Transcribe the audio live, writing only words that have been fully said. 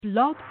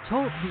Blog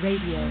Talk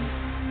Radio.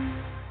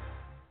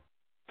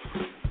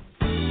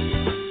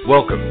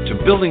 Welcome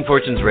to Building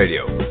Fortunes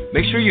Radio.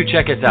 Make sure you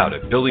check us out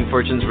at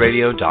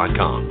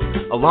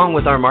buildingfortunesradio.com. Along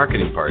with our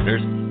marketing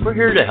partners, we're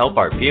here to help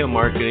our PM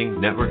marketing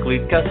network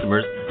lead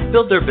customers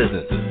build their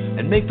businesses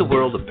and make the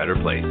world a better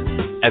place.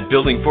 At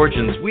Building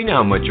Fortunes, we know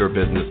how much your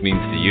business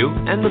means to you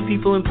and the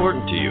people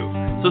important to you.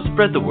 So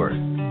spread the word,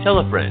 tell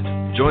a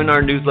friend, join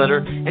our newsletter,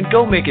 and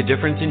go make a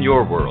difference in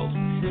your world.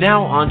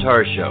 Now on to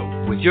our show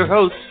with your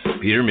host,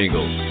 Peter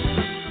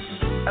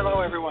Mingils.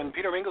 Hello, everyone.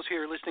 Peter Mingils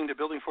here, listening to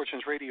Building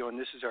Fortunes Radio, and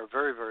this is our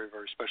very, very,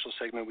 very special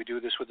segment. We do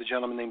this with a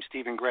gentleman named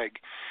Stephen Gregg.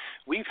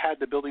 We've had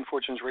the Building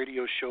Fortunes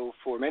Radio show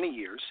for many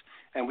years,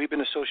 and we've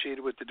been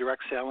associated with the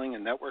direct selling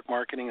and network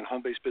marketing and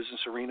home-based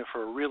business arena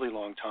for a really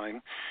long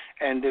time.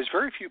 And there's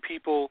very few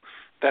people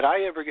that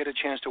I ever get a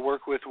chance to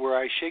work with where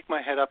I shake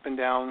my head up and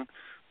down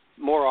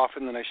more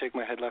often than I shake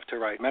my head left to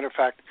right. Matter of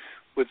fact,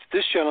 with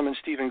this gentleman,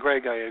 Stephen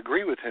Gregg, I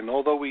agree with him.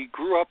 Although we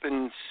grew up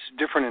in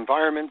different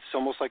environments,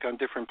 almost like on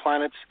different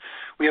planets,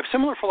 we have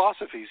similar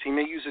philosophies. He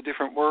may use a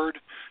different word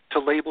to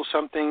label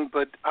something,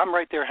 but I'm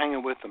right there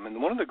hanging with him.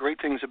 And one of the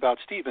great things about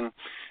Stephen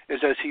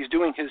is as he's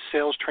doing his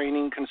sales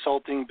training,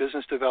 consulting,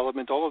 business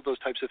development, all of those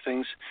types of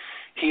things,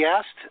 he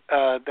asked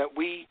that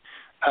we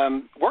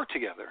work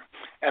together.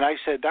 And I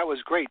said that was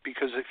great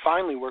because I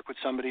finally worked with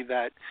somebody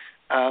that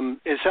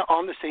is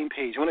on the same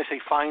page. When I say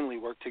finally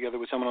work together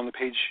with someone on the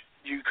page,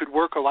 you could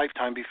work a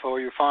lifetime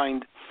before you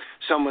find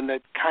someone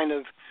that kind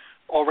of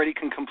already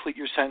can complete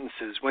your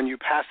sentences. When you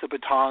pass the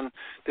baton,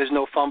 there's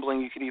no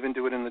fumbling. You can even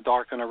do it in the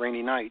dark on a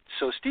rainy night.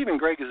 So Stephen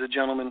Gregg is a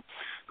gentleman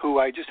who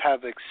I just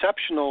have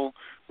exceptional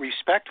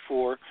respect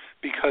for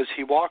because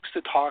he walks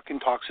the talk and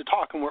talks the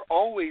talk, and we're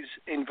always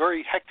in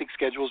very hectic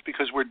schedules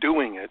because we're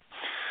doing it.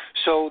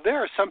 So there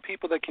are some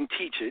people that can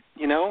teach it,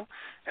 you know,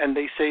 and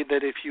they say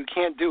that if you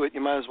can't do it,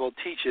 you might as well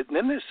teach it. And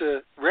then there's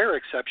a rare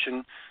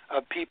exception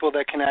of people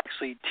that can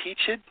actually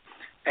teach it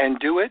and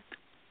do it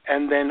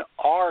and then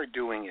are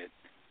doing it.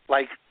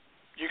 Like,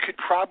 you could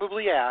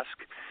probably ask,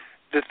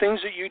 the things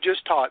that you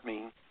just taught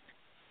me,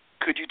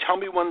 could you tell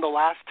me when the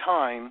last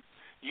time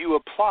you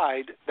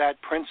applied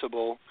that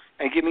principle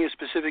and give me a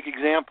specific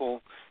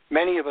example?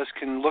 Many of us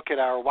can look at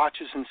our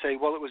watches and say,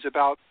 well, it was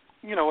about,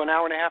 an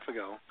hour and a half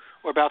ago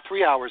or about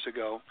 3 hours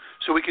ago.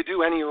 So we could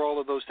do any or all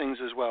of those things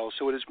as well.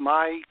 So it is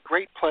my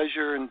great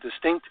pleasure and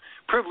distinct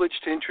privilege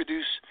to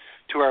introduce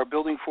to our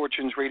Building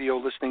Fortunes Radio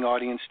listening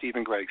audience,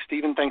 Stephen Gregg.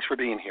 Stephen, thanks for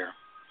being here.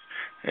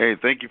 Hey,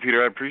 thank you,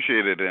 Peter. I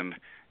appreciate it. And,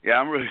 yeah,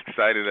 I'm really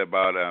excited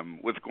about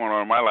what's going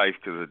on in my life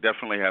because I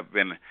definitely have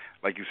been,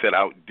 like you said,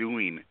 out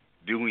doing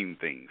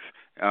things.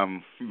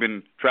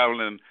 Been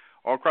traveling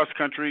all across the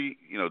country,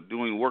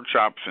 doing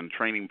workshops and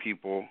training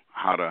people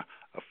how to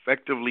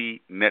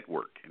effectively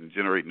network and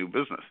generate new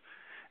business.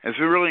 And it's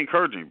been really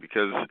encouraging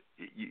because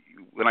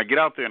when I get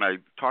out there and I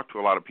talk to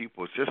a lot of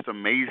people, it's just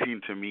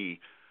amazing to me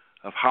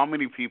of how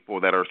many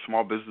people that are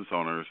small business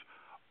owners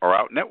are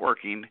out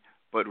networking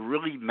but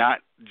really not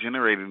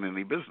generating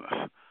any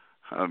business.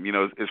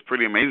 It's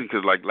pretty amazing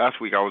because, like,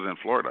 last week I was in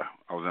Florida.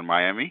 I was in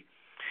Miami,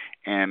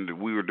 and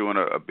we were doing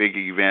a big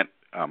event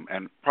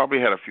and probably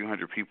had a few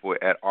hundred people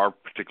at our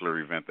particular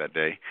event that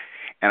day.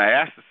 And I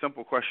asked a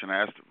simple question.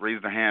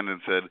 Raised a hand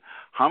and said,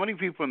 how many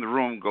people in the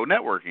room go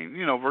networking?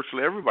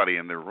 Virtually everybody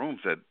in their room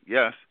said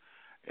yes.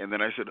 And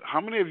then I said,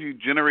 how many of you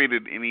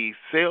generated any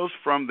sales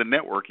from the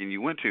networking you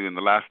went to in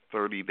the last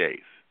 30 days?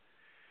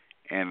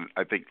 And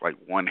I think like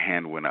one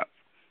hand went up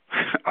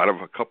out of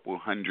a couple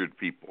hundred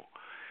people.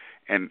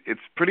 And it's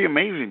pretty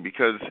amazing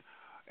because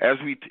as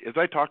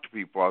I talk to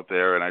people out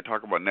there and I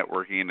talk about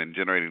networking and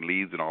generating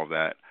leads and all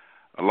that,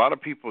 a lot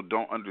of people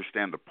don't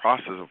understand the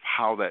process of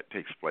how that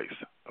takes place,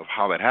 of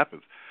how that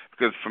happens.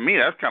 Because for me,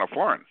 that's kind of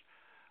foreign.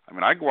 I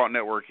mean, I go out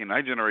networking,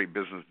 I generate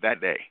business that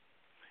day,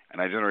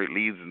 and I generate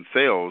leads and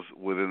sales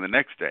within the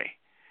next day.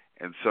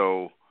 And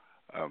so,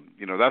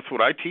 that's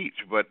what I teach.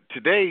 But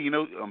today,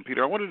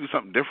 Peter, I want to do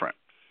something different.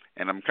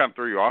 And I'm kind of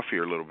throwing you off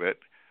here a little bit.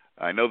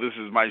 I know this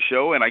is my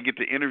show, and I get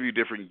to interview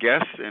different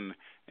guests and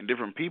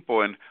different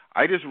people, and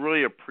I just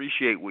really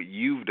appreciate what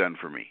you've done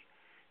for me.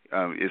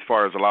 As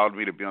far as allowed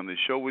me to be on this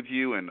show with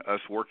you and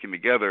us working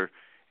together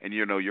and,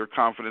 your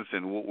confidence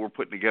in what we're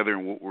putting together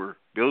and what we're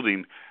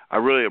building, I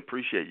really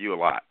appreciate you a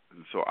lot.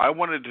 And so I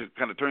wanted to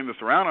kind of turn this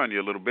around on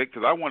you a little bit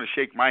because I want to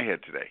shake my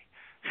head today.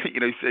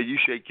 You say you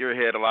shake your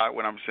head a lot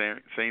when I'm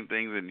saying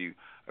things and you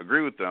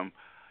agree with them.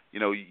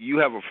 You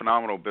have a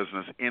phenomenal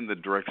business in the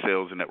direct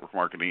sales and network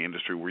marketing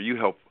industry where you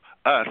help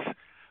us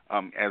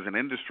as an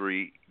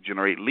industry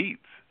generate leads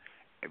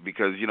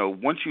because,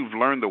 once you've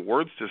learned the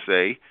words to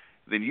say,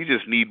 then you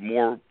just need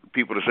more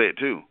people to say it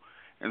too.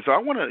 And so I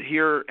want to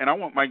hear, and I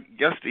want my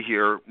guests to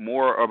hear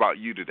more about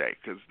you today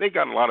because they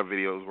got a lot of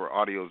videos or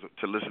audios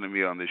to listen to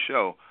me on this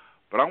show,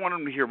 but I want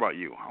them to hear about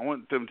you. I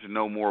want them to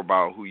know more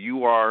about who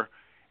you are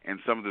and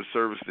some of the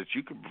service that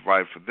you could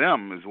provide for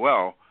them as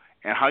well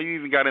and how you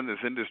even got in this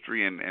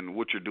industry and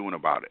what you're doing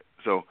about it.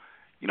 So,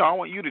 I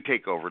want you to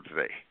take over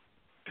today.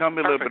 Tell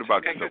me a little bit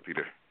about yourself,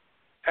 Peter.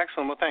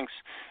 Excellent. Well, thanks.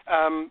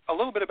 A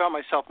little bit about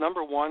myself.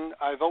 Number one,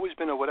 I've always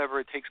been a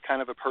whatever-it-takes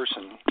kind of a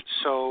person.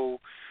 So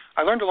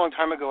I learned a long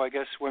time ago, I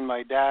guess, when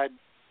my dad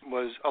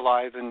was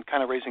alive and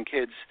kind of raising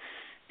kids,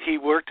 he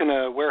worked in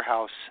a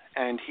warehouse,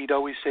 and he'd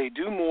always say,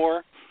 do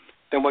more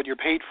than what you're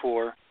paid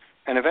for,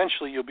 and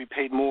eventually you'll be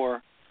paid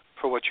more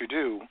for what you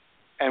do.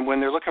 And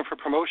when they're looking for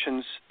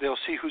promotions, they'll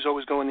see who's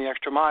always going the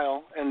extra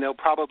mile, and they'll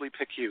probably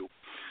pick you.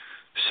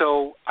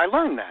 So I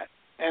learned that,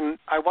 and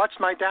I watched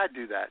my dad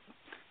do that.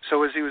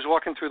 So as he was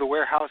walking through the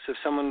warehouse, if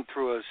someone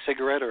threw a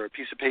cigarette or a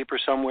piece of paper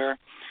somewhere,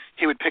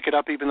 he would pick it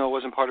up even though it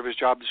wasn't part of his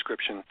job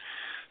description.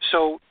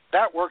 So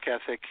that work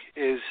ethic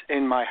is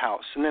in my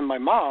house. And then my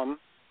mom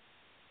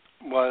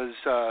was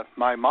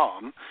my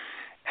mom,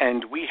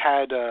 and we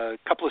had a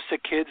couple of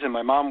sick kids, and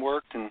my mom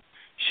worked, and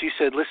she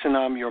said, listen,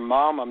 I'm your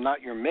mom, I'm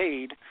not your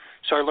maid.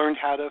 So I learned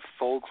how to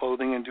fold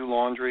clothing and do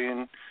laundry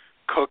and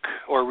cook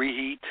or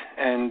reheat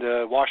and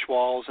wash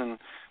walls. And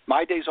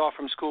my days off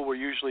from school were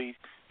usually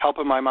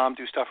helping my mom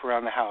do stuff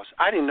around the house.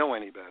 I didn't know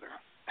any better.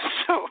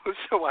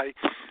 So I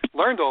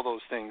learned all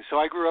those things. So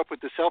I grew up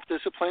with the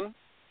self-discipline,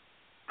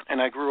 and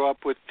I grew up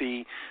with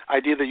the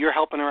idea that you're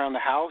helping around the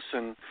house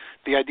and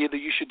the idea that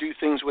you should do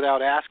things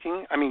without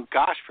asking. I mean,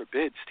 gosh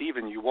forbid,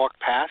 Stephen, you walk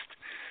past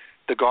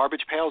the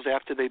garbage pails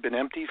after they've been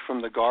emptied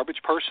from the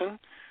garbage person.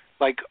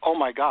 Like, oh,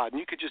 my God. And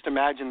you could just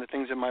imagine the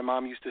things that my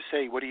mom used to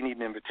say. What do you need,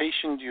 an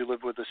invitation? Do you live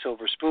with a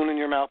silver spoon in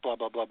your mouth? Blah,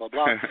 blah, blah, blah,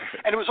 blah.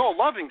 And it was all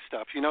loving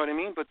stuff, you know what I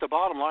mean? But the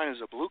bottom line is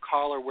a blue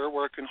collar, we're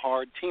working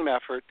hard, team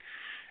effort,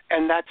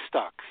 and that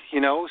stuck,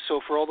 you know?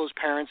 So for all those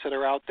parents that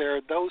are out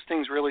there, those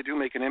things really do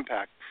make an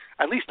impact,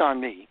 at least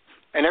on me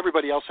and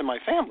everybody else in my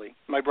family,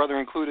 my brother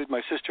included,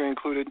 my sister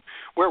included.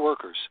 We're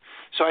workers.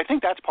 So I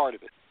think that's part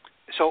of it.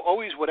 So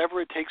always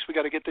whatever it takes, we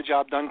got to get the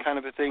job done kind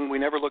of a thing. We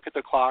never look at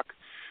the clock.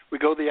 We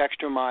go the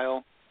extra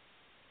mile.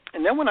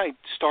 And then when I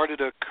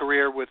started a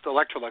career with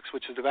Electrolux,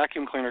 which is the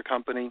vacuum cleaner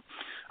company,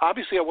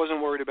 obviously I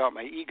wasn't worried about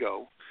my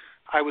ego.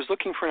 I was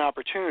looking for an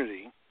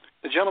opportunity.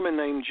 The gentleman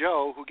named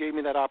Joe who gave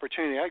me that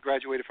opportunity, I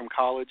graduated from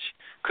college,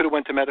 could have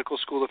went to medical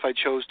school if I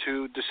chose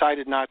to,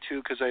 decided not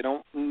to because I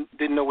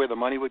didn't know where the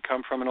money would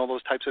come from and all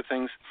those types of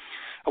things.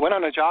 I went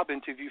on a job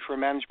interview for a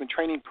management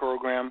training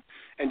program,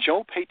 and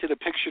Joe painted a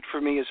picture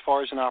for me as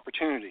far as an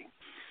opportunity.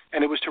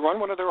 And it was to run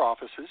one of their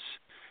offices.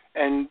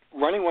 And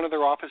running one of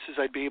their offices,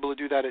 I'd be able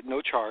to do that at no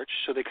charge.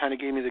 So they kind of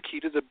gave me the key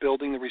to the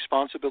building, the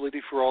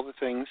responsibility for all the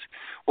things,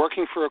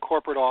 working for a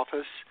corporate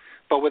office,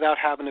 but without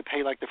having to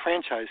pay like the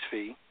franchise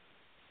fee.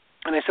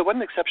 And I said, what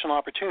an exceptional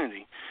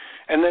opportunity.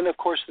 And then, of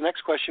course, the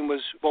next question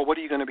was, well, what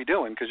are you going to be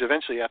doing? Because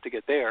eventually you have to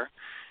get there.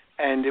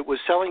 And it was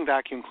selling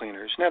vacuum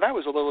cleaners. Now, that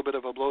was a little bit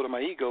of a blow to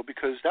my ego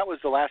because that was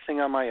the last thing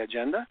on my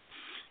agenda,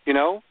 you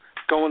know.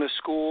 Going to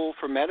school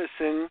for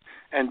medicine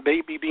and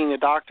maybe being a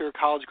doctor,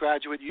 college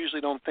graduate, you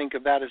usually don't think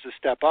of that as a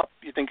step up.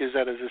 You think of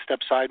that as a step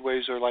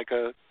sideways or like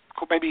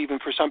maybe even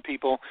for some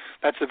people,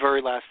 that's the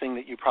very last thing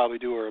that you probably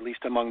do, or at least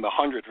among the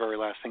 100 very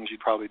last things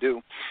you'd probably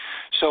do.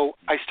 So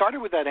I started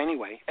with that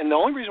anyway. And the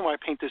only reason why I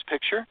paint this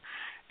picture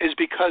is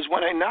because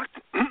when I knocked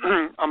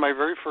on my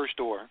very first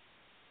door,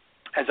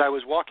 as I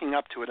was walking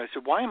up to it, I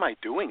said, why am I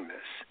doing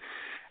this?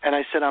 And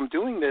I said, I'm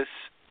doing this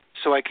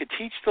so I could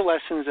teach the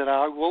lessons that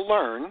I will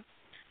learn.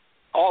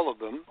 All of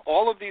them.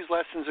 All of these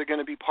lessons are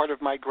going to be part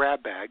of my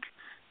grab bag,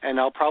 and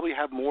I'll probably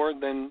have more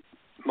than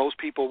most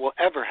people will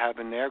ever have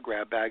in their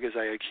grab bag as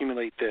I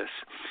accumulate this.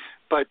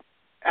 But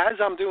as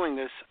I'm doing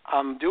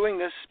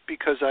this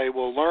because I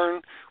will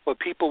learn what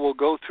people will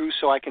go through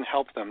so I can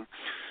help them.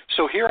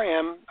 So here I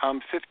am. I'm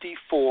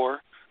 54.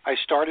 I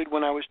started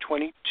when I was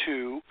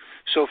 22.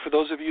 So for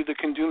those of you that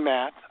can do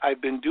math,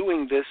 I've been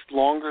doing this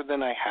longer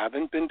than I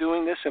haven't been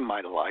doing this in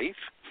my life.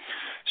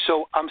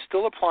 So I'm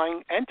still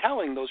applying and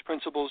telling those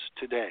principles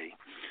today.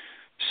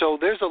 So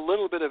there's a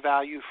little bit of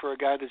value for a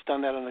guy that's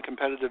done that on a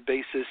competitive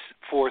basis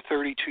for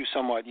 32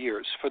 somewhat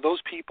years. For those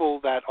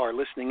people that are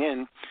listening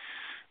in,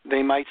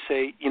 they might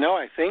say, you know,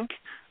 I think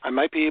I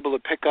might be able to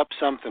pick up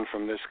something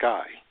from this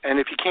guy. And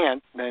if you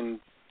can't, then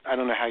I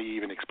don't know how you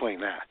even explain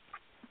that.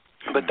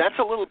 But that's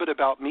a little bit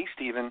about me,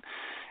 Stephen,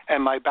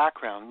 and my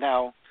background.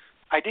 Now,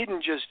 I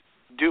didn't just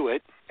do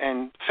it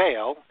and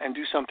fail and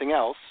do something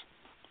else.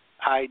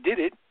 I did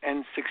it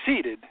and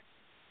succeeded.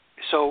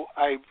 So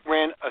I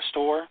ran a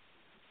store,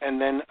 and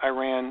then I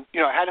ran,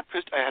 you know, I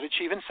had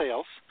achieved in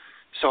sales,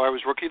 so I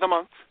was Rookie of the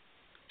Month.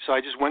 So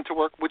I just went to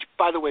work, which,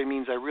 by the way,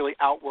 means I really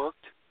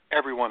outworked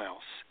everyone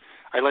else.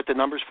 I let the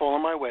numbers fall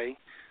on my way.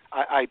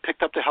 I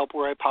picked up the help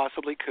where I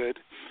possibly could.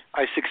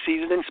 I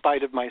succeeded in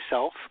spite of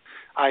myself.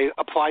 I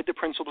applied the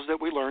principles that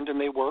we learned, and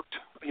they worked,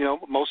 you know,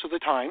 most of the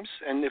times.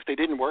 And if they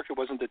didn't work, it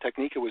wasn't the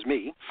technique, it was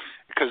me,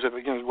 because of,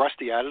 you know,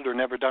 rusty at it or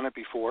never done it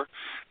before.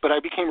 But I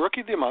became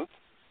Rookie of the Month.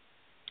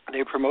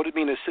 They promoted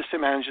me in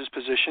assistant manager's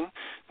position.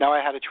 Now I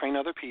had to train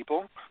other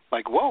people.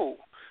 Like, whoa,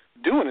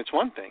 doing it's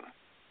one thing.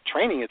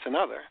 Training it's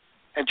another.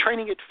 And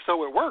training it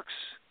so it works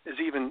is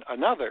even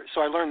another.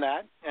 So I learned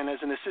that. And as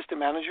an assistant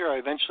manager, I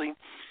eventually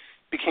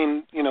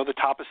became, you know, the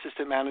top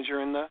assistant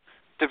manager in the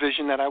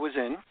division that I was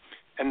in.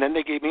 And then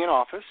they gave me an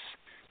office.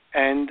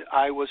 and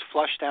I was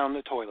flushed down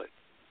the toilet.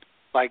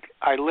 Like,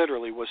 I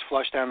literally was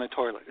flushed down the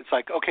toilet. It's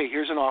like, okay,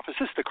 here's an office.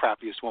 This is the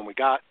crappiest one we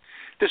got.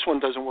 This one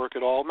doesn't work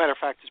at all. Matter of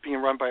fact, it's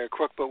being run by a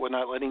crook, but we're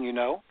not letting you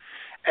know.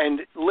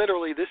 And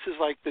literally, this is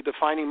like the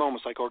defining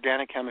moments, like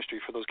organic chemistry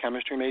for those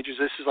chemistry majors.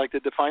 This is like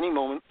the defining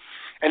moment.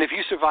 And if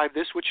you survive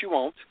this, which you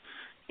won't,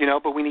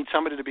 but we need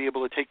somebody to be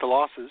able to take the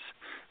losses.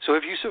 So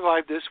if you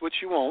survive this, which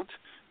you won't,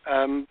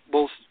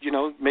 well,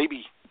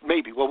 maybe.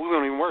 Well, we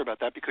won't even worry about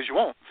that because you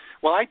won't.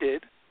 Well, I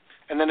did.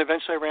 And then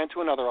eventually I ran to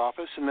another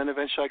office, and then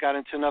eventually I got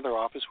into another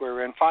office where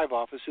I ran 5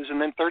 offices,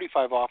 and then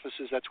 35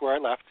 offices. That's where I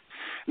left.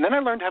 And then I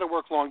learned how to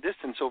work long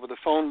distance over the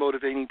phone,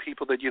 motivating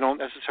people that you don't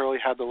necessarily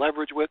have the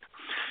leverage with.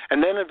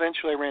 And then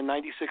eventually I ran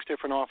 96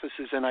 different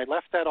offices, and I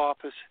left that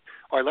office,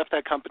 or I left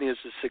that company as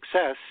a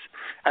success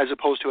as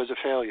opposed to as a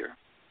failure.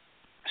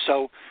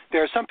 So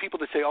there are some people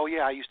that say, oh,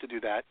 yeah, I used to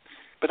do that.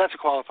 But that's a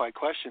qualified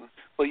question.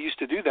 Well, you used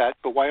to do that,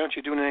 but why aren't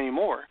you doing it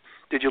anymore?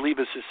 Did you leave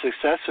as a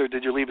success or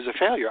did you leave as a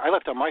failure? I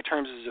left on my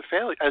terms as a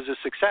failure, as a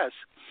success.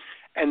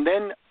 And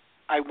then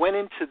I went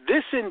into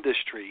this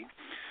industry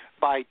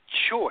by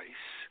choice.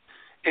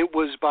 It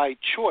was by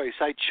choice.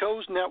 I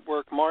chose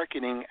network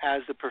marketing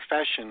as the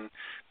profession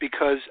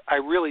because I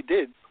really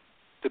did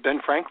the Ben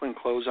Franklin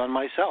close on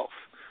myself.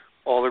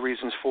 All the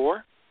reasons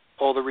for,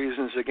 all the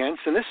reasons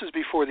against, and this is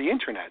before the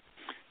Internet.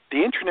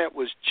 The Internet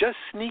was just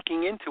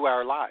sneaking into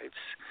our lives.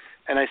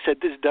 And I said,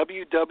 this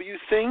WW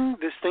thing,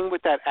 this thing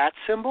with that @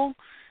 symbol,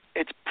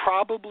 it's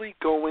probably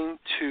going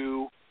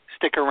to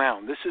stick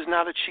around. This is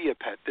not a chia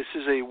pet. This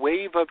is a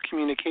wave of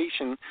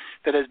communication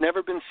that has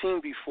never been seen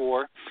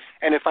before.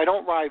 And if I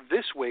don't ride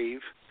this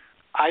wave,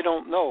 I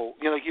don't know.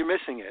 You're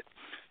missing it.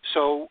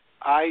 So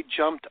I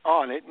jumped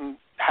on it and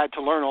had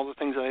to learn all the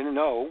things that I didn't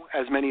know,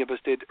 as many of us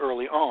did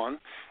early on.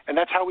 And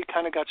that's how we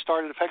kind of got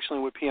started affectionately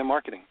with PM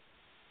marketing.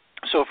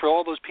 So for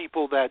all those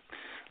people that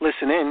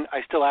listen in,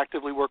 I still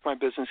actively work my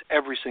business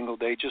every single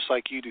day, just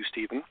like you do,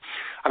 Stephen.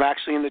 I'm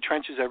actually in the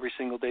trenches every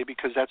single day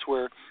because that's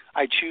where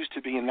I choose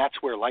to be, and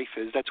that's where life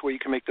is. That's where you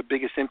can make the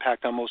biggest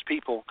impact on most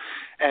people.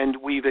 And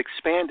we've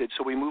expanded.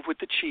 So we move with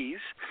the cheese,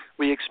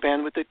 we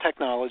expand with the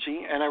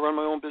technology, and I run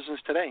my own business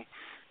today.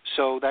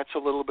 So that's a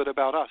little bit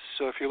about us.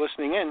 So if you're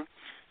listening in,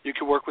 you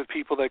can work with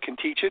people that can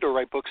teach it or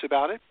write books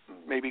about it,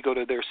 maybe go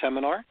to their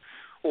seminar,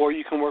 or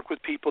you can work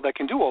with people that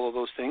can do all of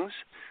those things.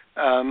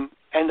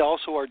 And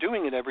also are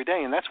doing it every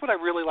day. And that's what I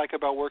really like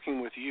about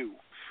working with you.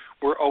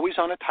 We're always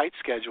on a tight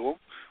schedule.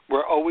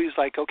 We're always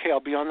like, okay, I'll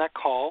be on that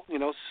call,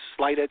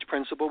 slight edge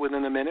principle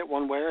within a minute,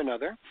 one way or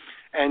another.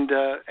 And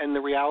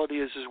the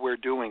reality is we're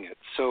doing it.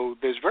 So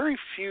there's very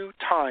few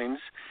times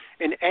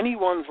in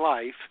anyone's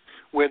life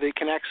where they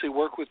can actually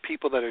work with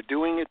people that are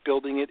doing it,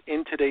 building it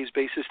in today's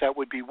basis that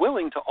would be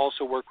willing to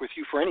also work with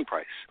you for any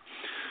price.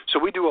 So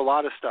we do a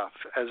lot of stuff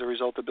as a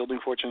result of Building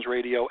Fortunes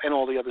Radio and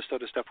all the other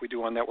sort of stuff we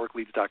do on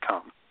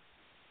networkleads.com.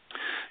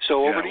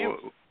 So over to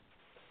you.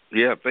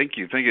 Yeah, thank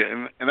you.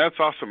 And that's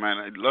awesome, man.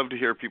 I'd love to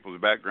hear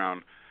people's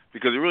background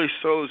because it really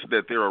shows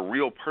that they're a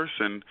real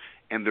person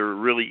and they're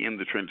really in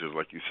the trenches,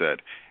 like you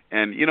said.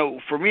 And,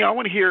 for me, I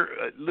want to hear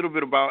a little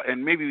bit about,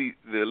 and maybe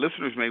the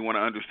listeners may want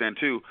to understand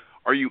too,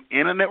 are you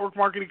in a network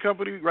marketing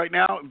company right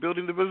now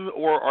building the business,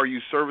 or are you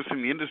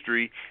servicing the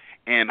industry,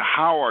 and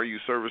how are you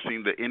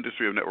servicing the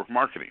industry of network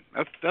marketing?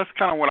 That's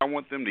kind of what I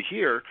want them to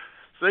hear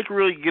so they can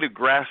really get a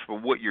grasp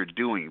of what you're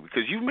doing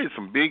because you've made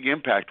some big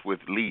impact with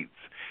leads.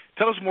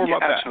 Tell us more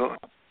about absolutely.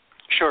 That.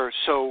 Sure.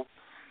 So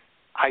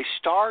I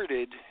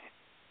started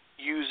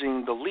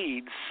using the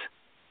leads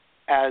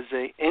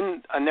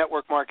in a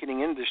network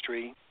marketing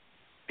industry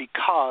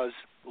because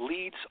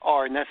leads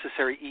are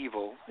necessary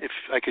evil, if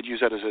I could use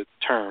that as a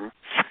term.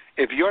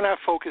 If you're not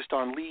focused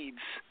on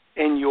leads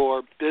in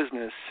your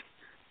business,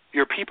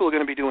 your people are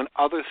going to be doing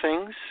other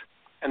things,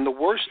 and the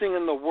worst thing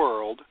in the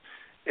world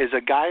is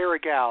a guy or a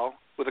gal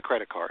with a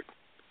credit card.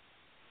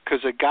 Because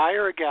a guy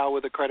or a gal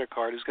with a credit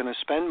card is going to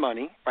spend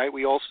money, right?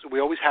 We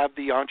always have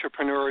the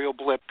entrepreneurial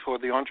blip or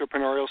the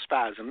entrepreneurial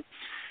spasm,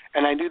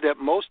 and I knew that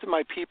most of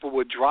my people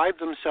would drive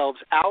themselves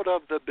out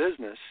of the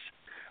business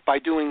by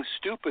doing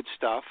stupid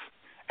stuff,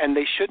 and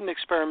they shouldn't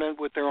experiment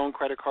with their own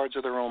credit cards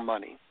or their own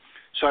money.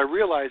 So I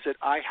realized that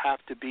I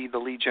have to be the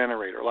lead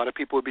generator. A lot of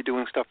people would be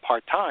doing stuff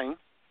part-time,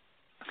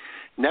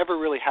 never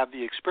really have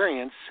the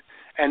experience,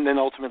 and then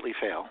ultimately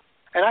fail.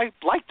 And I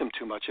liked them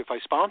too much if I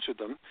sponsored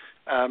them.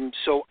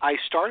 So I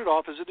started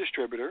off as a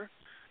distributor,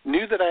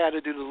 knew that I had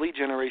to do the lead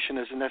generation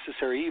as a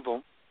necessary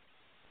evil,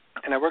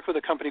 and I worked with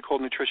a company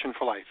called Nutrition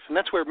for Life. And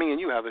that's where me and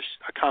you have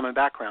a common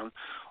background,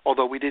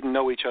 although we didn't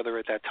know each other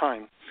at that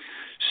time.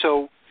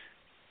 So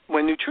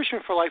when Nutrition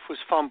for Life was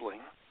fumbling,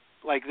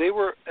 like they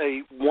were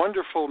a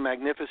wonderful,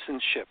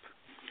 magnificent ship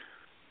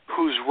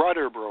whose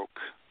rudder broke.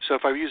 So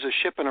if I use a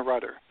ship and a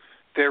rudder,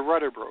 their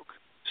rudder broke.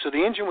 So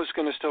the engine was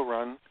going to still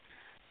run,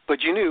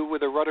 but you knew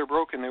with a rudder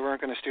broken, they weren't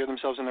going to steer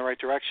themselves in the right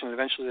direction.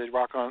 Eventually, they'd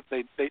rock on.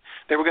 They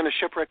were going to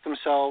shipwreck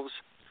themselves,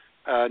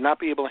 not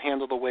be able to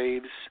handle the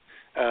waves,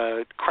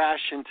 crash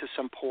into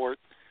some port.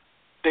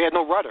 They had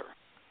no rudder.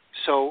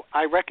 So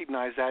I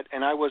recognized that,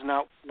 and I was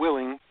not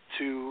willing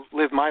to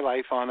live my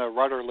life on a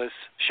rudderless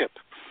ship.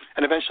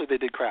 And eventually they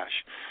did crash.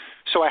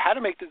 So I had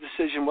to make the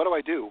decision, what do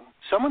I do?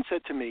 Someone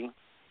said to me,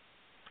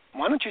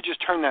 why don't you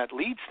just turn that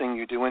leads thing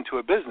you do into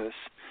a business?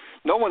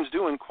 No one's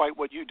doing quite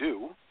what you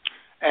do,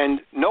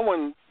 and no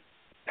one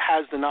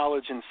has the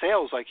knowledge in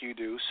sales like you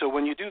do. So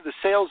when you do the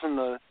sales and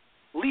the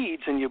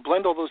leads and you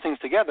blend all those things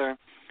together,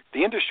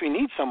 the industry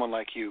needs someone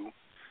like you.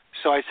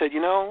 So I said,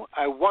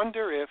 I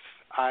wonder if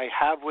I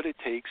have what it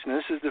takes, and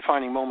this is the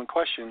defining moment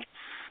question,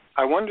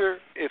 I wonder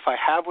if I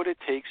have what it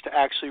takes to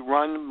actually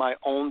run my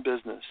own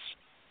business.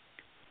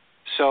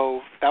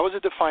 So that was a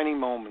defining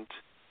moment.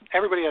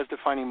 Everybody has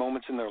defining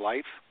moments in their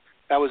life.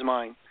 That was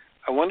mine.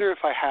 I wonder if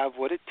I have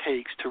what it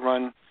takes to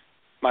run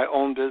my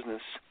own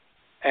business.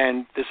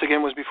 And this,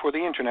 again, was before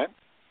the Internet.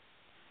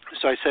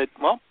 So I said,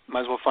 well,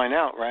 might as well find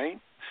out, right?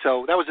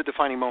 So that was a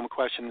defining moment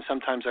question, and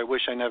sometimes I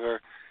wish I never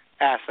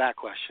asked that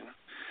question,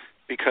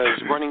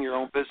 because running your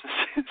own business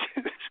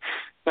is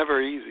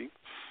never easy.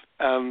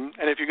 And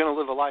if you're going to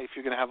live a life,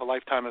 you're going to have a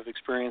lifetime of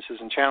experiences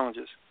and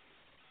challenges.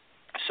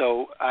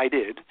 So I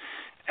did,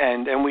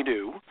 and we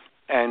do,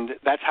 and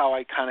that's how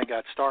I kind of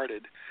got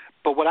started.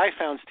 But what I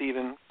found,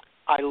 Stephen,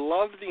 I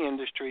love the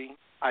industry.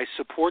 I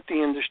support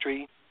the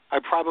industry. I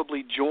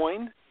probably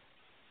joined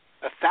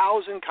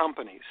 1,000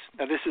 companies.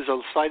 Now, this is a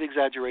slight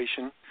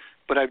exaggeration,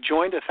 but I've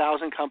joined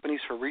 1,000 companies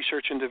for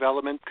research and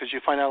development, because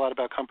you find out a lot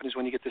about companies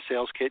when you get the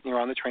sales kit and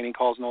you're on the training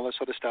calls and all that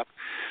sort of stuff.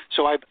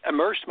 So I've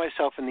immersed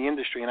myself in the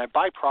industry, and I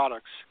buy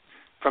products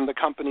from the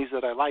companies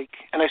that I like,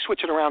 and I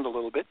switch it around a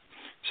little bit.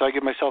 So I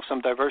give myself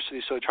some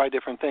diversity, so I try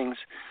different things.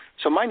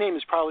 So my name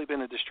has probably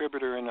been a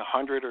distributor in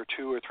 100 or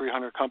 200 or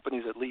 300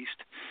 companies at least.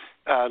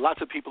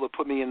 Lots of people have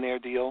put me in their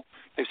deal.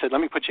 They've said, let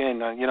me put you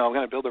in, I'm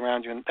going to build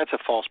around you. And that's a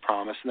false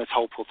promise, and that's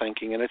hopeful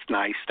thinking, and it's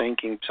nice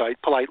thinking. So I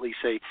politely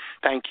say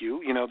thank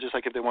you, just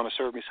like if they want to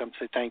serve me something,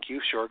 say thank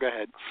you, sure, go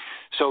ahead.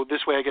 So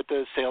this way I get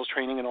the sales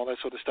training and all that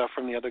sort of stuff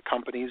from the other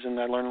companies, and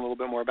I learn a little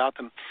bit more about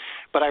them.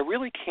 But I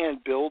really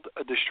can't build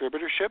a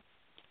distributorship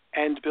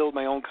and build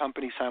my own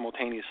company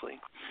simultaneously.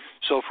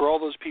 So for all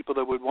those people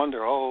that would wonder,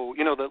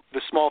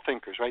 the small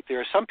thinkers, right? There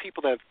are some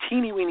people that have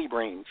teeny-weeny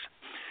brains,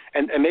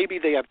 and maybe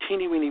they have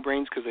teeny-weeny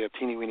brains because they have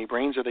teeny-weeny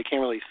brains, or they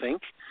can't really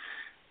think.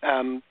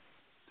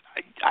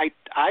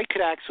 I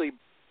could actually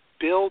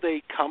build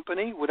a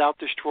company without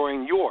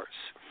destroying yours.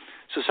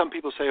 So some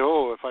people say,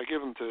 if I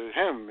give them to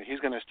him, he's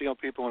going to steal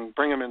people and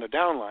bring them in the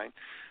downline.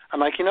 I'm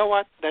like, you know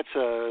what? That's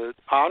a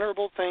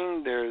honorable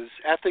thing. There's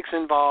ethics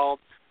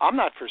involved. I'm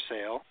not for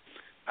sale.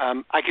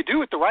 I could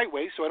do it the right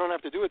way, so I don't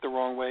have to do it the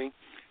wrong way.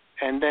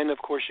 And then, of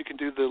course, you can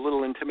do the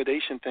little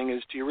intimidation thing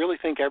is, do you really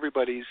think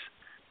everybody's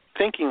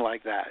thinking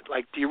like that?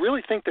 Like, do you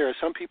really think there are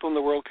some people in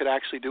the world could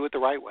actually do it the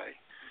right way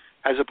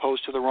as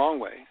opposed to the wrong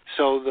way?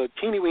 So the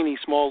teeny-weeny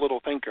small little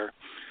thinker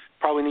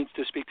probably needs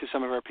to speak to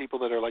some of our people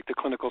that are like the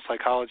clinical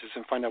psychologists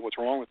and find out what's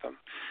wrong with them.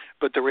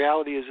 But the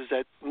reality is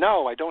that,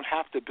 no, I don't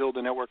have to build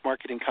a network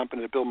marketing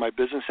company to build my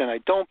business, and I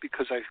don't,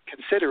 because I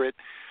consider it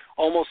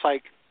almost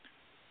like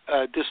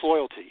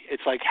disloyalty.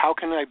 It's like, how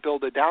can I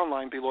build a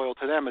downline, be loyal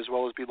to them, as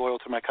well as be loyal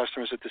to my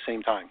customers at the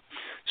same time?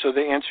 So to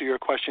answer your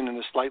question in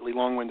a slightly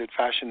long-winded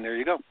fashion, there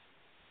you go.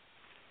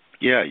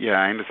 Yeah,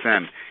 I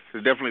understand. So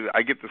definitely,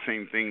 I get the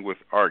same thing with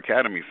our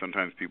academy.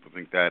 Sometimes people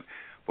think that,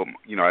 but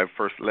I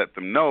first let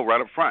them know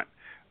right up front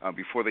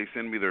before they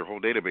send me their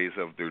whole database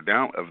of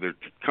their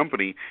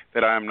company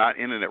that I am not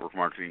in a network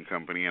marketing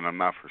company and I'm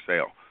not for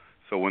sale.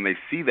 So when they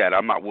see that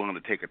I'm not willing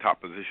to take a top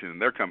position in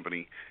their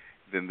company,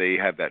 then they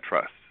have that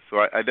trust. So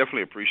I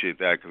definitely appreciate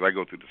that, because I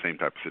go through the same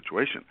type of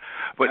situation.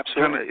 But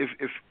Absolutely.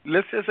 If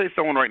let's just say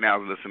someone right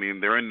now is listening,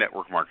 they're in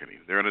network marketing.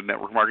 They're in a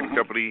network marketing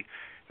company.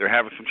 They're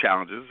having some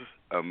challenges.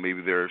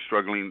 Maybe they're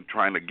struggling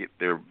trying to get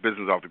their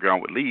business off the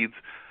ground with leads.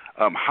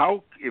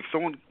 If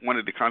someone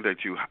wanted to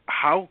contact you,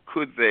 how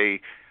could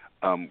they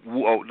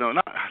no,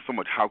 not so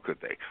much how could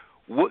they.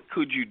 What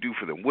could you do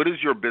for them? What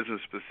does your business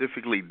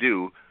specifically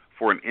do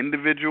for an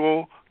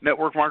individual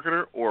network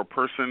marketer or a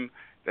person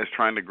that's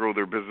trying to grow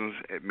their business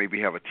and maybe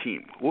have a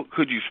team? What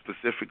could you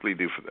specifically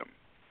do for them?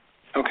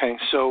 Okay,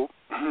 so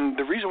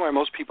the reason why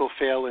most people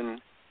fail in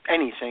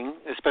anything,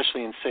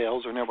 especially in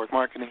sales or network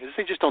marketing, is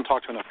they just don't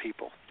talk to enough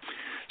people.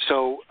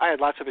 So I had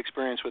lots of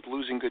experience with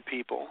losing good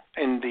people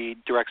in the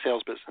direct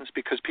sales business,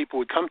 because people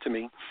would come to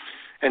me,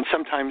 and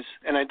sometimes,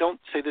 and I don't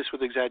say this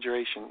with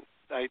exaggeration,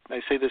 I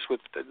say this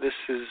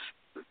is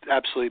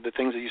absolutely the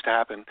things that used to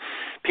happen.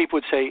 People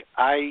would say,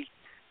 I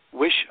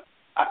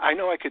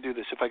know I could do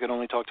this if I could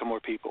only talk to more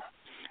people.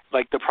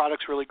 Like, the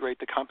product's really great.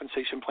 The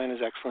compensation plan is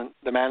excellent.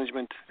 The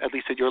management, at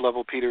least at your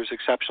level, Peter, is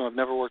exceptional. I've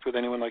never worked with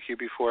anyone like you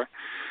before.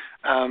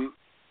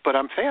 But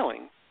I'm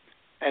failing.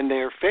 And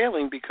they're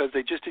failing because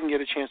they just didn't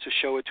get a chance to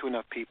show it to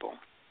enough people.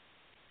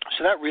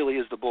 So that really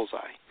is the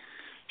bullseye,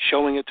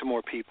 showing it to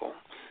more people.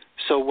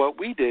 So what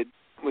we did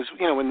was,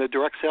 in the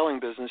direct selling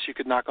business, you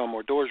could knock on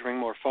more doors, ring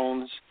more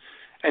phones.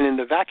 And in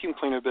the vacuum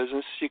cleaner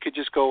business, you could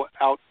just go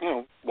out,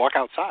 walk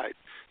outside.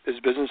 There's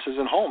businesses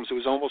and homes. It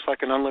was almost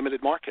like an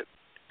unlimited market.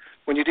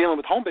 When you're dealing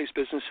with home-based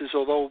businesses,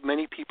 although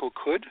many people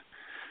could,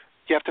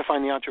 you have to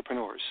find the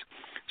entrepreneurs.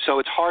 So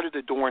it's harder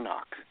to door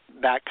knock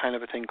that kind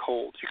of a thing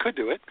cold. You could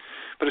do it,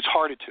 but it's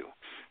harder to.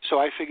 So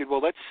I figured,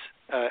 well, let's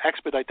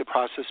expedite the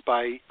process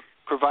by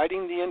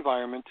providing the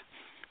environment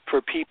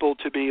for people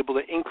to be able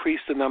to increase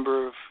the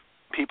number of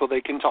people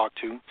they can talk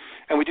to.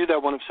 And we do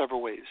that one of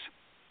several ways.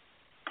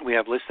 We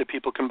have lists that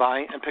people can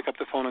buy and pick up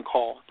the phone and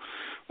call.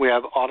 We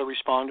have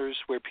autoresponders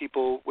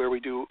where we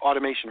do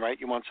automation, right?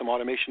 You want some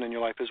automation in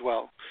your life as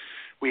well.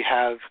 We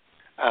have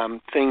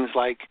things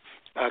like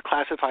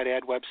classified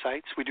ad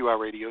websites. We do our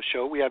radio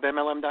show. We have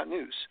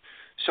MLM.news.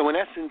 So in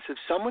essence, if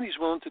somebody's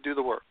willing to do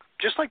the work,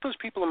 just like those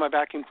people in my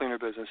vacuum cleaner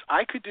business,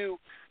 I could do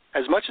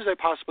as much as I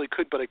possibly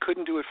could, but I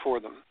couldn't do it for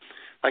them.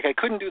 Like I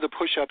couldn't do the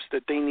push-ups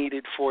that they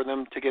needed for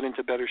them to get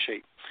into better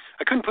shape.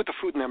 I couldn't put the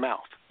food in their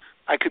mouth.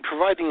 I could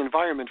provide the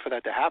environment for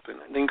that to happen,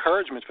 the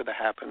encouragement for that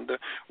to happen, the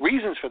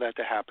reasons for that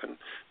to happen,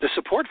 the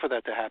support for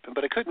that to happen,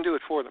 but I couldn't do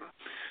it for them.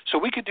 So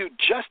we could do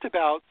just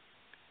about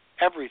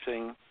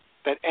everything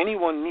that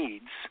anyone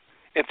needs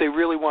if they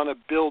really want to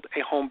build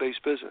a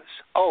home-based business.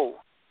 Oh,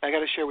 I got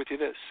to share with you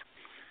this,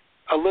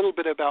 a little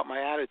bit about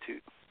my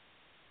attitude.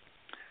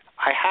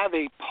 I have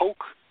a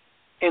poke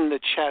in the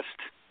chest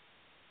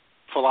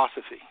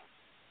philosophy.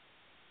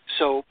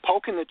 So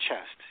poke in the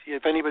chest.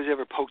 If anybody's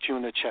ever poked you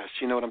in the chest,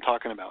 you know what I'm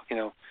talking about.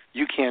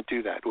 You can't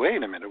do that.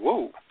 Wait a minute.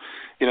 Whoa.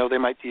 They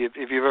might be,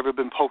 if you've ever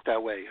been poked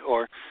that way,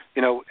 or,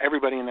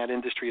 everybody in that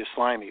industry is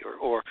slimy,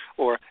 or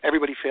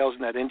everybody fails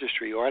in that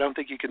industry, or I don't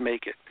think you can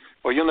make it,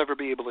 or you'll never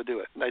be able to do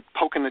it. I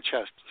poke in the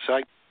chest. So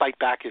I bite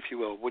back, if you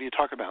will. What do you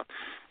talk about?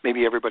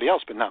 Maybe everybody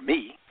else, but not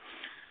me.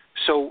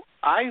 So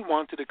I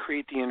wanted to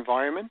create the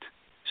environment,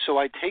 so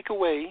I take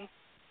away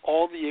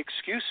all the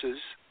excuses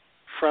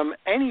from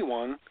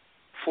anyone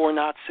for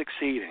not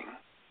succeeding.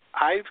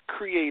 I've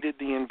created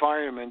the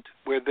environment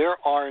where there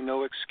are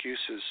no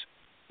excuses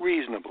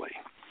reasonably.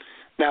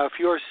 Now, if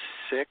you're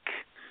sick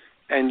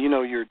and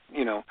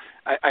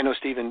I know,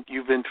 Stephen,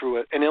 you've been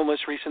through an illness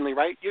recently,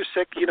 right? You're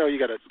sick, you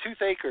got a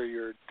toothache or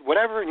you're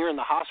whatever, and you're in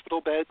the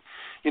hospital bed,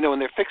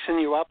 and they're fixing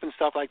you up and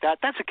stuff like that.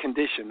 That's a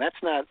condition. That's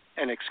not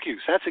an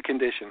excuse. That's a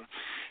condition.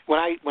 When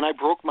I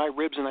broke my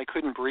ribs and I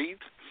couldn't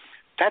breathe,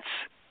 that's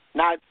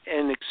not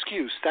an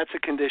excuse. That's a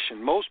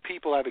condition. Most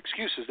people have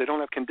excuses. They don't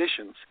have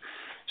conditions.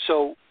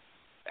 So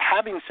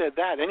having said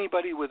that,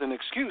 anybody with an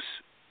excuse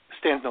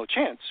stands no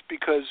chance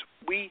because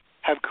we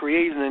have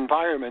created an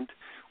environment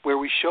where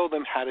we show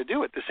them how to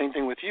do it. The same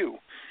thing with you.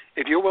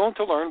 If you're willing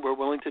to learn, we're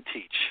willing to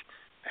teach.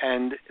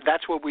 And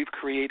that's what we've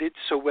created.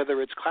 So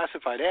whether it's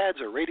classified ads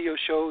or radio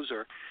shows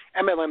or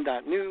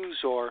MLM.news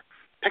or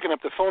picking up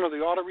the phone or the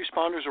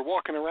autoresponders or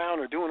walking around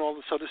or doing all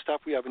this other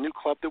stuff, we have a new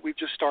club that we've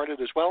just started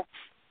as well.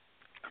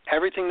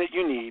 Everything that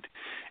you need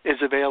is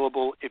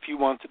available if you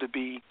wanted to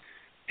be,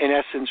 in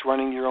essence,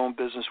 running your own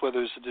business,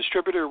 whether it's a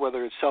distributor,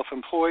 whether it's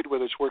self-employed,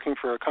 whether it's working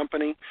for a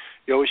company.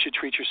 You always should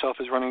treat yourself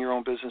as running your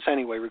own business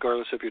anyway,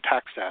 regardless of your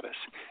tax status.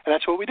 And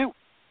that's what we do.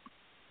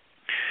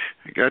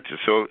 I gotcha.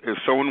 So if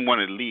someone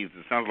wanted leads,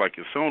 it sounds like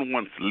if someone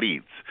wants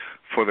leads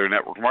for their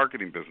network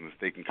marketing business,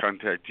 they can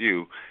contact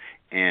you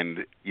and,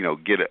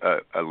 get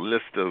a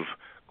list of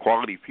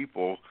quality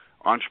people,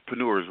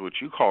 entrepreneurs, which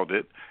you called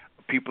it,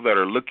 people that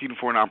are looking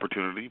for an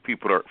opportunity,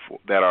 people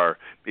that are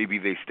maybe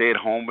they stay at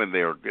home and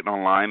they're getting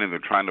online and they're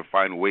trying to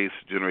find ways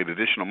to generate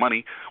additional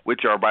money,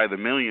 which are by the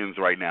millions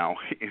right now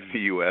in the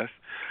U.S.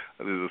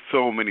 There's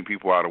so many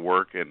people out of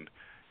work and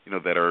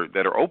that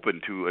are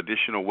open to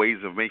additional ways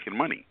of making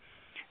money,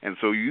 and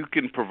so you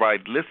can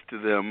provide lists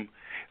to them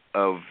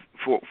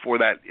for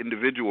that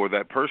individual or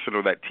that person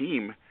or that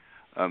team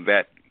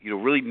that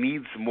really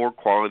needs more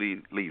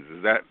quality leads.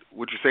 Is that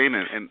what you're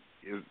saying?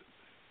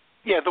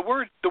 Yeah, the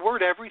word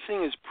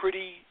everything is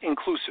pretty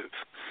inclusive.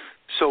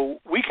 So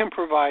we can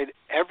provide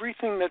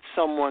everything that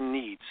someone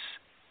needs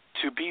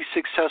to be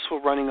successful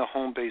running a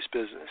home-based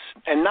business,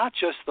 and not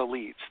just the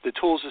leads, the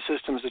tools, the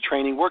systems, the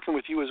training, working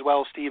with you as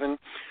well, Stephen,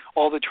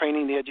 all the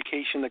training, the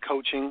education, the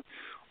coaching,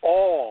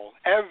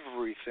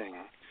 everything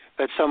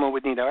that someone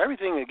would need. Now,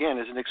 everything, again,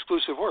 is an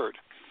exclusive word,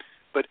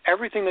 but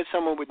everything that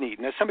someone would need.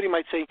 Now, somebody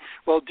might say,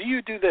 well, do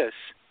you do this?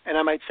 And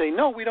I might say,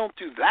 no, we don't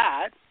do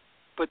that,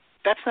 but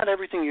that's not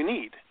everything you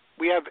need.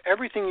 We have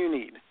everything you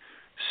need.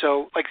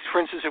 So, like, for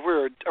instance, if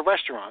we're a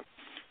restaurant,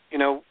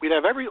 we'd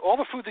have all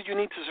the food that you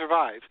need to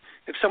survive.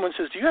 If someone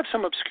says, do you have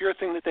some obscure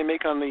thing that they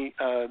make on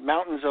the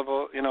mountains of,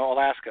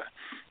 Alaska?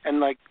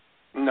 And,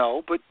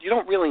 no, but you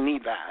don't really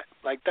need that.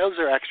 Those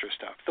are extra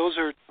stuff. Those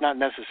are not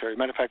necessary.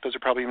 Matter of fact, those are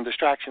probably even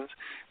distractions.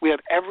 We have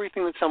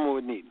everything that someone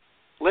would need.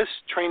 Lists,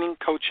 training,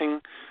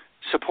 coaching,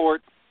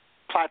 support,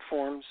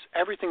 platforms,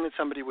 everything that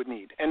somebody would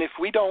need. And if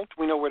we don't,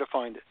 we know where to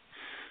find it,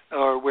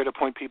 or where to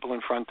point people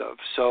in front of.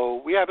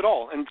 So we have it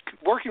all. And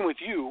working with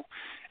you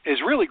is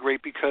really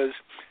great because,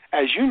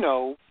 as you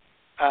know,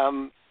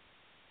 the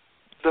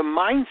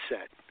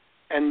mindset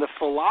and the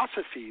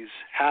philosophies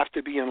have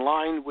to be in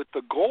line with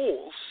the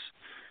goals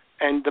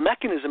and the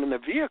mechanism in the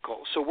vehicle.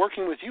 So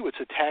working with you, it's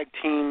a tag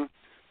team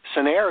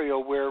scenario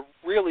where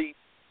really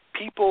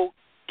people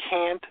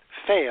can't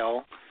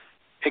fail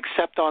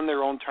except on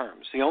their own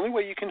terms. The only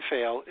way you can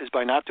fail is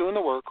by not doing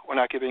the work or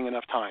not giving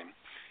enough time.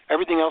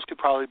 Everything else could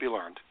probably be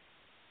learned.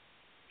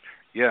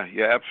 Yeah,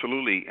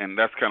 absolutely. And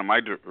that's kind of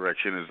my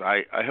direction is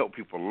I help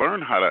people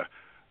learn how to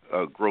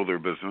grow their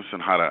business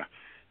and how to,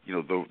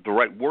 the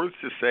right words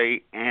to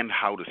say and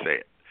how to say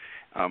it.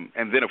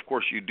 And then, of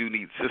course, you do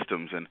need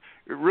systems. And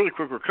really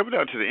quick, we're coming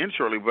down to the end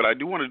shortly, but I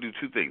do want to do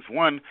two things.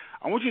 One,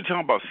 I want you to tell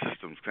them about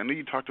systems. I know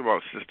you talked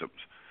about systems.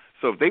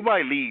 So if they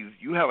buy leads,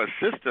 you have a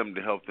system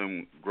to help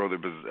them grow their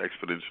business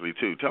exponentially,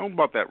 too. Tell them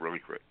about that really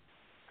quick.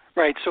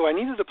 Right. So I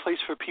needed a place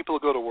for people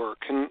to go to work.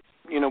 And,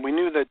 we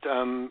knew that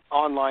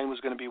online was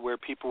going to be where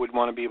people would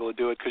want to be able to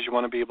do it because you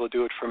want to be able to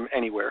do it from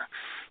anywhere.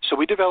 So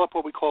we developed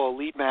what we call a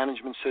lead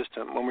management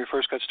system. When we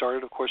first got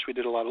started, of course, we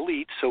did a lot of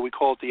leads, so we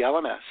call it the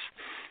LMS.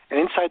 And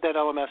inside that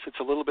LMS, it's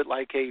a little bit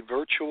like a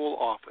virtual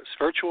office.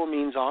 Virtual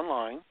means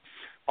online.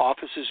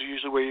 Office is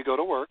usually where you go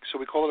to work, so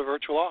we call it a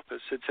virtual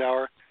office. It's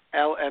our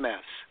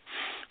LMS.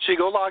 So you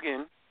go log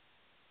in,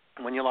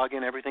 and when you log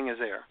in, everything is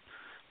there.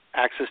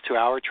 Access to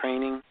our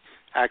training,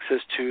 access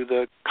to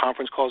the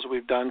conference calls that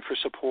we've done for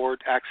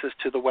support, access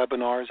to the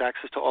webinars,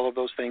 access to all of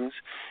those things,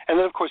 and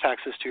then, of course,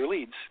 access to your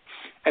leads.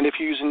 And if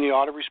you're using the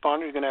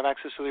autoresponder, you're going to have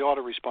access to the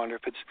autoresponder.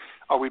 If it's,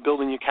 are we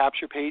building your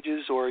capture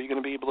pages or are you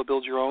going to be able to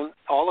build your own?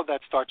 All of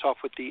that starts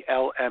off with the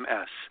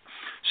LMS.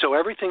 So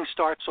everything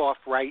starts off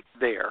right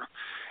there,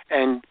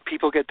 and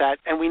people get that,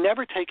 and we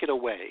never take it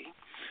away.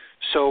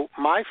 So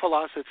my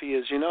philosophy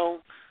is,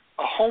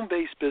 a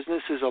home-based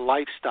business is a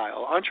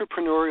lifestyle.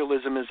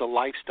 Entrepreneurialism is a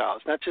lifestyle.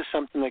 It's not just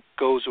something that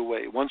goes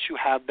away. Once you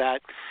have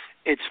that,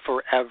 it's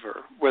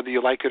forever, whether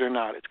you like it or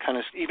not. It's kind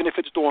of, even if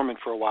it's dormant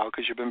for a while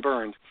because you've been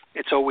burned,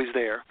 it's always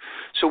there.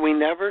 So we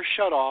never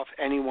shut off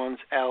anyone's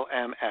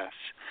LMS.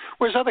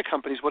 Whereas other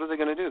companies, what are they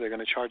going to do? They're going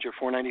to charge you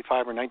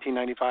 $4.95 or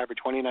 $19.95 or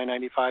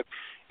 $29.95.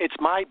 It's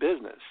my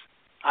business.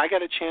 I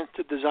got a chance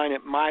to design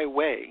it my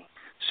way.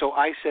 So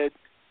I said,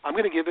 I'm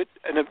going to give it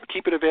and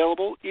keep it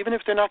available, even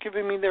if they're not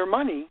giving me their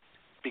money,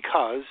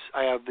 because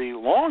I have the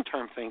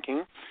long-term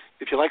thinking,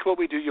 if you like what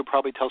we do, you'll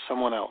probably tell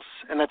someone else.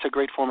 And that's a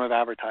great form of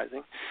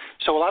advertising.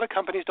 So a lot of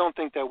companies don't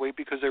think that way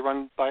because they're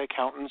run by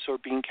accountants or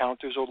bean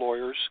counters or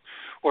lawyers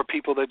or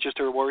people that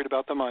just are worried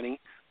about the money.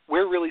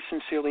 We're really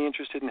sincerely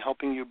interested in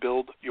helping you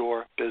build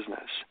your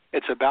business.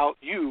 It's about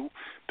you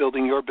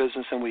building your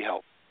business, and we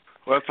help.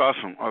 Well, that's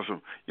awesome.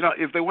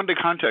 If they wanted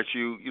to contact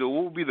you,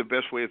 what would be the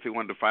best way if they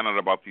wanted to find out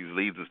about these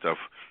leads and stuff?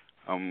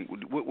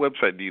 What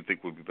website do you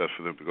think would be best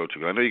for them to go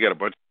to? I know you got a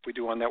bunch. We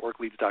do on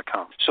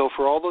networkleads.com. So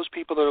for all those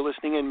people that are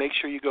listening in, make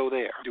sure you go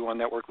there. Do on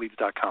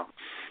networkleads.com.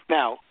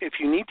 Now, if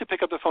you need to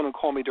pick up the phone and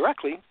call me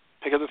directly,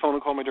 pick up the phone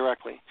and call me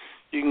directly.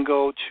 You can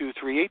go to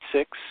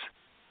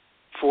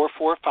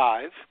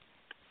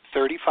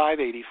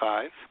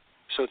 386-445-3585.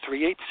 So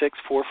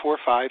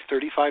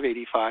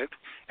 386-445-3585,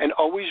 and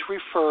always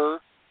refer.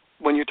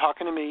 When you're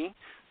talking to me,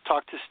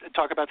 talk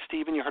about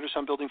Stephen. You heard us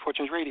on Building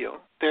Fortunes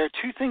Radio. There are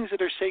two things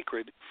that are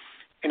sacred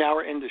in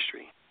our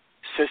industry: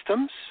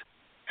 systems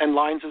and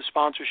lines of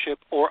sponsorship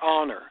or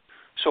honor.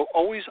 So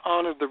always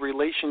honor the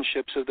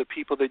relationships of the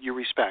people that you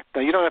respect.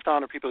 Now, you don't have to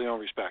honor people you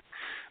don't respect,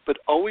 but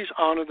always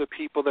honor the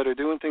people that are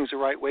doing things the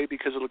right way,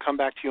 because it'll come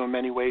back to you in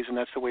many ways, and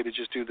that's the way to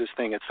just do this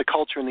thing. It's the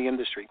culture in the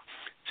industry.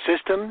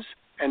 Systems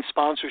and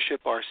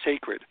sponsorship are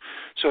sacred.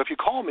 So if you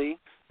call me,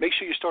 make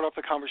sure you start off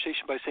the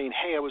conversation by saying,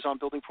 hey, I was on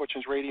Building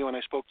Fortunes Radio and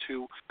I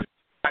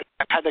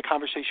had that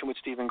conversation with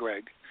Stephen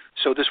Gregg.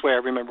 So this way I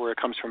remember where it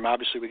comes from.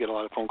 Obviously, we get a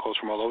lot of phone calls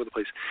from all over the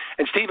place.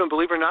 And Stephen,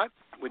 believe it or not,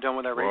 we're done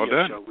with our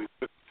radio show.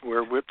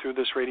 We're whipped through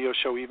this radio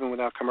show even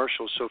without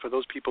commercials. So for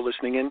those people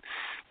listening in,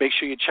 make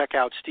sure you check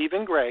out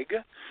Stephen Gregg.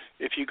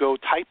 If you go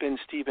type in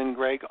Stephen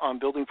Gregg on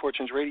Building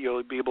Fortunes Radio,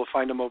 you'll be able to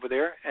find him over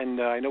there.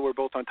 And I know we're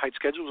both on tight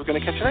schedules. We're going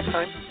to catch you next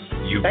time.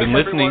 You've been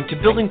listening to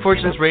Building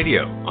Fortunes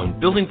Radio on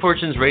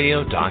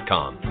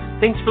buildingfortunesradio.com.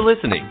 Thanks for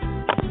listening.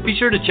 Be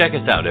sure to check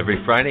us out every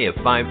Friday at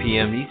 5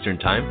 p.m. Eastern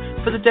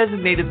Time for the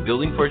designated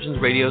Building Fortunes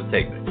Radio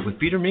segment with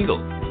Peter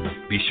Mingils.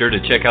 Be sure to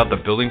check out the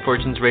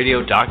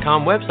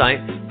buildingfortunesradio.com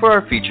website for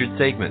our featured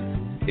segments.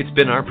 It's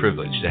been our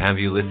privilege to have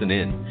you listen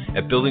in.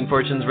 At Building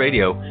Fortunes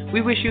Radio,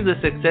 we wish you the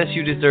success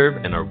you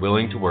deserve and are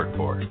willing to work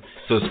for.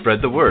 So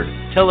spread the word,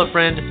 tell a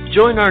friend,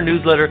 join our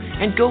newsletter,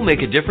 and go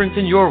make a difference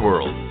in your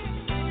world.